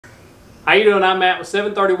How you doing? I'm Matt with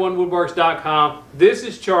 731woodworks.com. This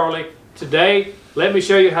is Charlie. Today, let me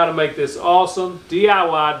show you how to make this awesome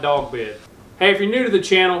DIY dog bed. Hey, if you're new to the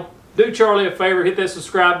channel, do Charlie a favor, hit that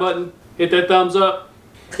subscribe button, hit that thumbs up.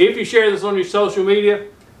 If you share this on your social media,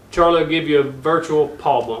 Charlie will give you a virtual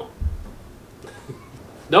paw bump.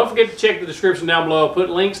 Don't forget to check the description down below. I'll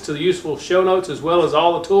put links to the useful show notes as well as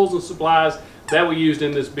all the tools and supplies that we used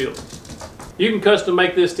in this build. You can custom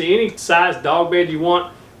make this to any size dog bed you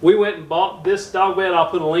want. We went and bought this dog bed. I'll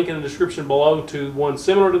put a link in the description below to one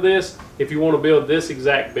similar to this if you want to build this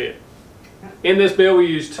exact bed. In this build we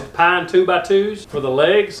used pine 2x2s for the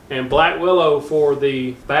legs and black willow for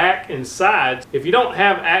the back and sides. If you don't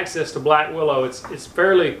have access to black willow, it's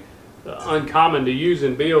fairly uncommon to use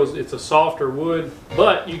in builds. It's a softer wood,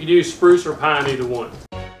 but you can use spruce or pine, either one.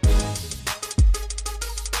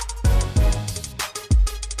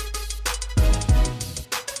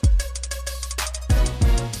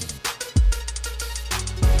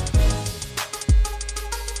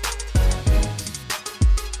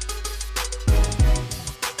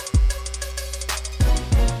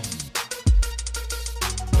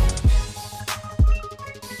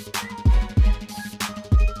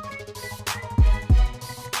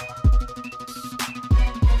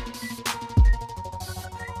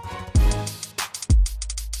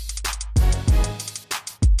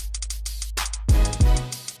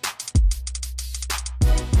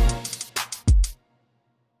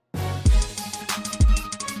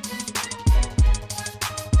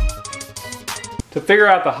 To figure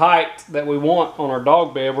out the height that we want on our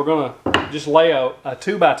dog bed, we're going to just lay a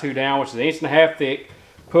 2x2 down, which is 1.5 inches thick,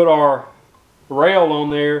 put our rail on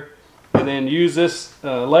there, and then use this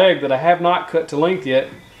leg that I have not cut to length yet.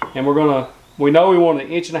 And we know we want 1.5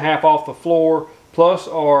 inches off the floor, plus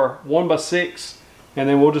our 1x6, and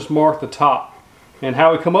then we'll just mark the top. And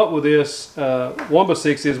how we come up with this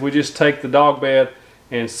 1x6 is we just take the dog bed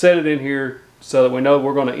and set it in here so that we know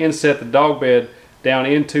we're going to inset the dog bed down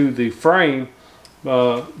into the frame.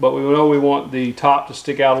 But we know we want the top to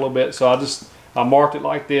stick out a little bit, so I marked it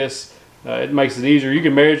like this. It makes it easier. You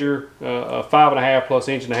can measure a 5.5 plus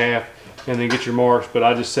 1.5 inches and then get your marks, but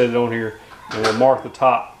I just set it on here and we'll mark the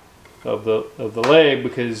top of the leg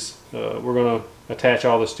because we're going to attach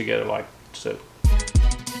all this together like so.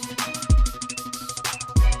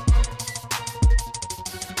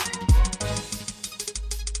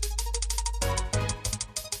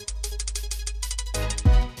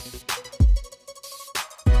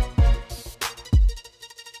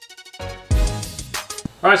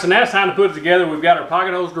 Alright, so now it's time to put it together. We've got our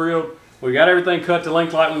pocket holes drilled. We've got everything cut to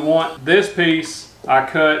length like we want. This piece I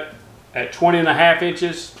cut at 20.5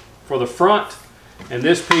 inches for the front, and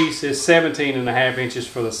this piece is 17.5 inches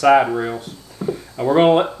for the side rails. And we're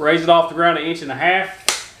going to raise it off the ground 1.5 inches,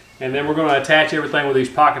 and then we're going to attach everything with these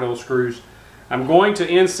pocket hole screws. I'm going to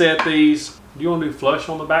inset these. Do you want to do flush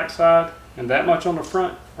on the back side and that much on the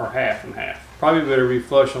front, or half and half? Probably better be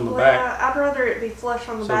flush on the back. I'd rather it be flush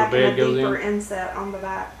on the back and a deeper inset on the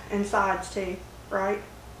back and sides too, right?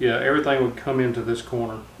 Yeah, everything would come into this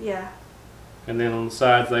corner. Yeah. And then on the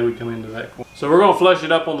sides they would come into that corner. So we're going to flush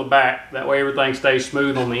it up on the back. That way everything stays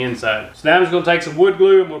smooth on the inside. So now I'm just going to take some wood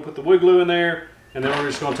glue. I'm going to put the wood glue in there. And then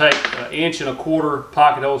we're just going to take 1.25 inch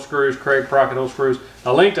pocket hole screws, Craig pocket hole screws.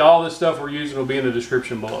 A link to all this stuff we're using will be in the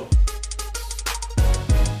description below.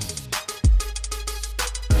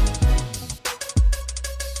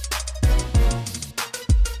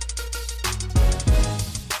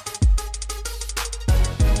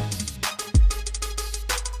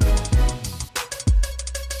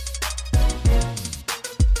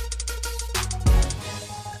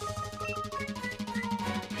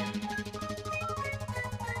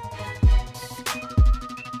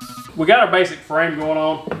 We got our basic frame going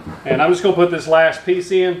on, and I'm just going to put this last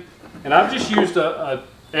piece in, and I've just used a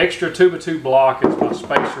extra 2x2 block as my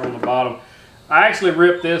spacer on the bottom. I actually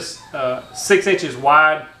ripped this 6 inches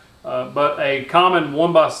wide, but a common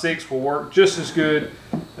 1x6 will work just as good.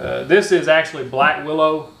 This is actually black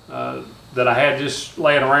willow that I had just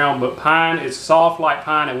laying around, but pine, it's soft like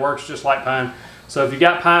pine, it works just like pine. So if you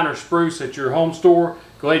got pine or spruce at your home store,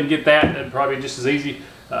 go ahead and get that. That'd probably be just as easy.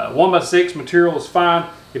 1x6 material is fine.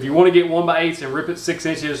 If you want to get 1x8s and rip it 6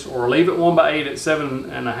 inches, or leave it 1x8 at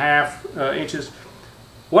 7.5 inches,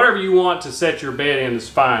 whatever you want to set your bed in is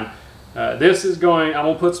fine. I'm going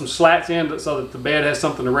to put some slats in so that the bed has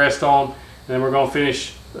something to rest on, and then we're going to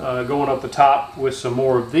finish going up the top with some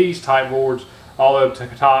more of these type boards all the way up to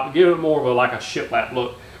the top and give it more of like a shiplap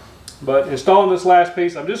look. But installing this last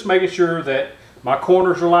piece, I'm just making sure that my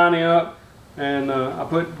corners are lining up, and I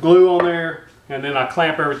put glue on there, and then I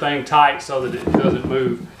clamp everything tight so that it doesn't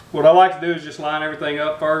move. what I like to do is just line everything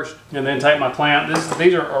up first and then take my clamp.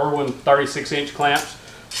 These are Irwin 36-inch clamps.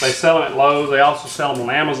 They sell them at Lowe's. They also sell them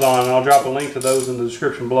on Amazon, and I'll drop a link to those in the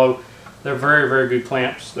description below. They're very, very good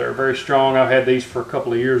clamps. They're very strong. I've had these for a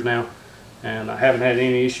couple of years now, and I haven't had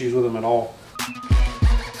any issues with them at all.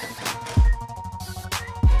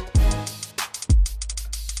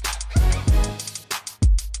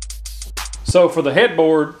 So for the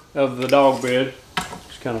headboard of the dog bed,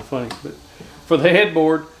 it's kind of funny, but for the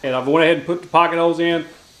headboard, and I've went ahead and put the pocket holes in.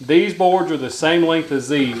 These boards are the same length as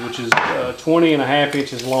these, which is 20.5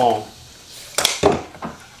 inches long.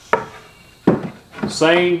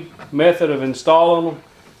 Same method of installing them.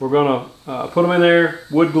 We're going to put them in there,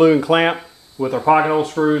 wood glue and clamp with our pocket hole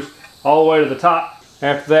screws all the way to the top.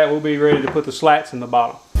 After that, we'll be ready to put the slats in the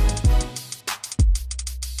bottom.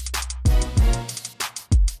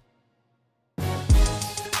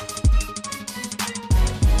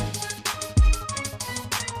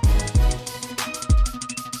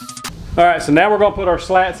 Alright, so now we're going to put our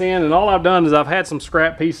slats in, and all I've done is I've had some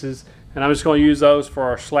scrap pieces, and I'm just going to use those for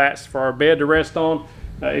our slats for our bed to rest on.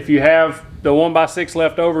 If you have the 1x6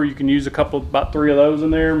 left over, you can use about 3 of those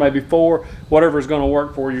in there, maybe 4, whatever is going to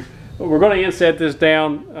work for you. But we're going to inset this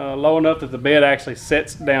down low enough that the bed actually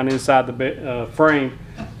sets down inside the frame,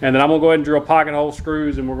 and then I'm going to go ahead and drill pocket hole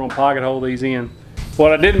screws, and we're going to pocket hole these in.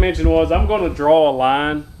 What I didn't mention was I'm going to draw a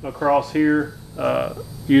line across here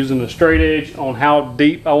using a straight edge on how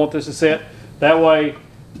deep I want this to set. That way,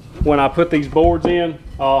 when I put these boards in,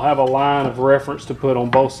 I'll have a line of reference to put on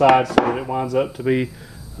both sides so that it winds up to be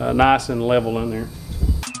nice and level in there.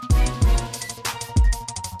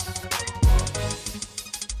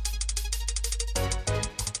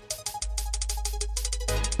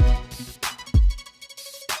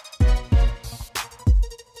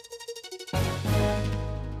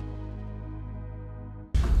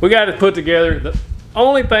 We got it put together. The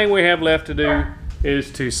only thing we have left to do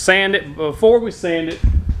is to sand it. Before we sand it,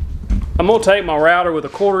 I'm going to take my router with a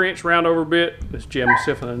 1/4 inch round over bit. Let's jam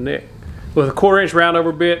myself in the neck. With a 1/4 inch round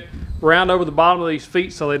over bit, round over the bottom of these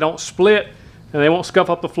feet so they don't split and they won't scuff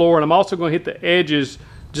up the floor. And I'm also going to hit the edges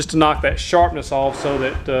just to knock that sharpness off so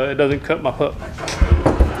that it doesn't cut my pup.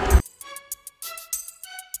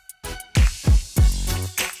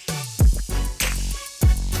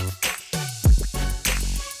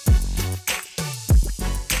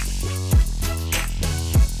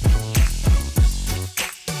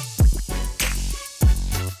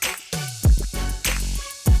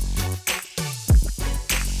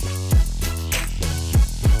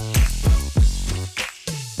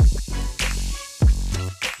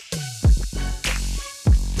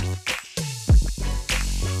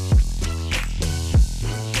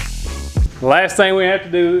 The last thing we have to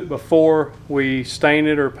do before we stain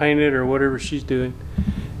it or paint it or whatever she's doing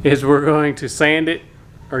is we're going to sand it.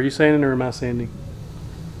 Are you sanding or am I sanding?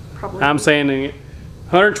 Probably. I'm sanding it.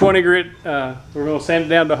 120 grit. We're going to sand it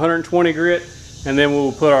down to 120 grit, and then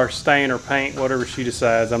we'll put our stain or paint, whatever she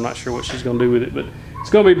decides. I'm not sure what she's going to do with it, but it's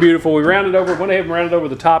going to be beautiful. We rounded over, went ahead and rounded over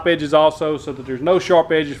the top edges also so that there's no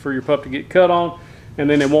sharp edges for your pup to get cut on, and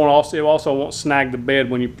then it also won't snag the bed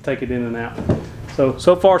when you take it in and out.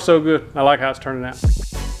 So far so good. I like how it's turning out.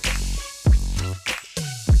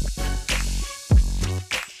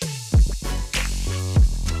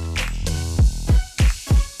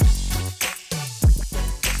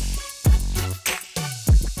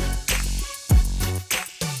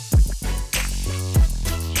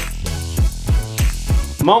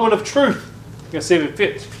 Moment of truth. Let's see if it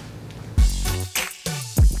fits.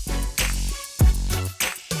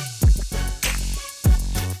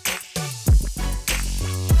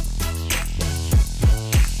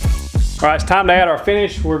 All right, it's time to add our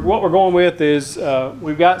finish. What we're going with is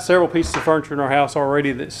we've got several pieces of furniture in our house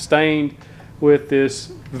already that's stained with this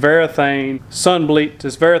Varathane sun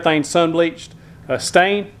bleached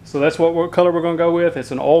stain. So that's what color we're going to go with.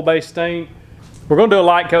 It's an oil-based stain. We're going to do a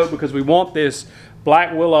light coat because we want this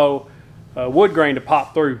black willow wood grain to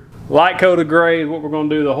pop through. Light coated gray is what we're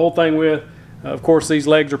going to do the whole thing with. Of course, these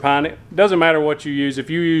legs are pine. It doesn't matter what you use.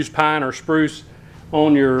 If you use pine or spruce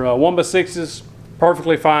on your 1x6s,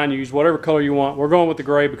 perfectly fine. You use whatever color you want. We're going with the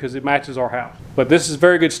gray because it matches our house. But this is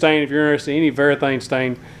very good stain. If you're interested in any Varathane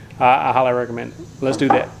stain, I highly recommend it. Let's do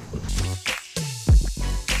that.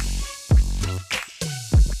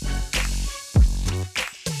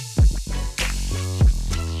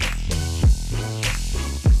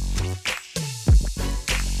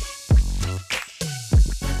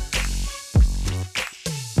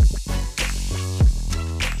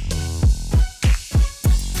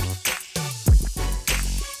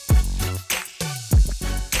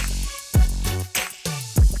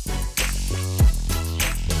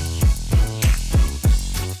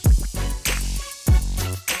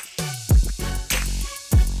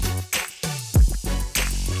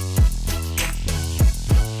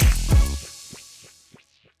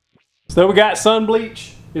 So we got sun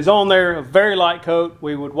bleach is on there, a very light coat.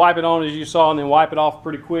 We would wipe it on as you saw and then wipe it off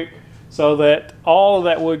pretty quick so that all of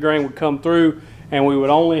that wood grain would come through and we would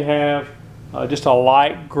only have just a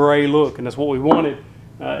light gray look, and that's what we wanted.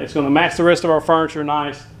 It's going to match the rest of our furniture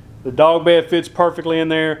nice. The dog bed fits perfectly in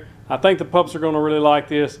there. I think the pups are going to really like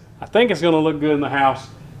this. I think it's going to look good in the house.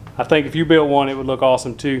 I think if you built one, it would look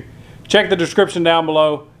awesome too. Check the description down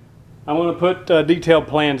below. I'm going to put detailed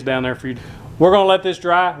plans down there for you. We're going to let this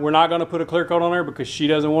dry. We're not going to put a clear coat on there because she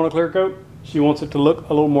doesn't want a clear coat. She wants it to look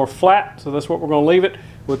a little more flat, so that's what we're going to leave it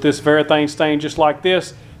with this Varathane stain just like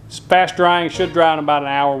this. It's fast drying, should dry in about an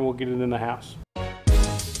hour, and we'll get it in the house.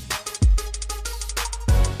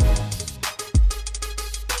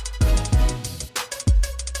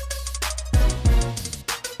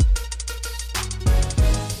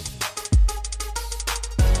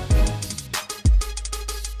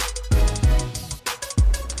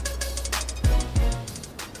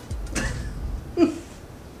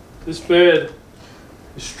 This bed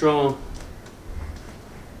is strong.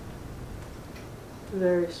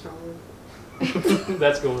 Very strong.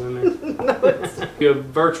 That's going in there. No, it's You have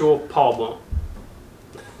virtual paw bump.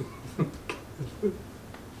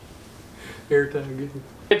 Every time I get you. You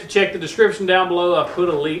have to check the description down below. I put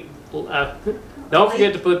a link. Don't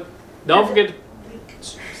forget to put. Don't forget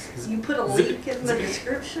to. You put a link in the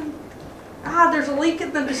description? Ah, there's a link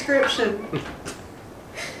in the description.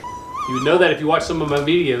 You would know that if you watch some of my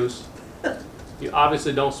videos. You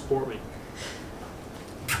obviously don't support me.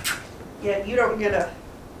 Yeah, you don't get a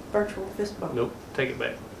virtual fist bump. Nope, take it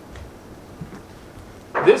back.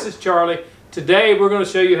 This is Charlie. Today we're going to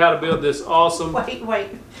show you how to build this awesome. Wait.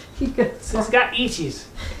 It's got itches.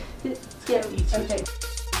 Yeah, okay.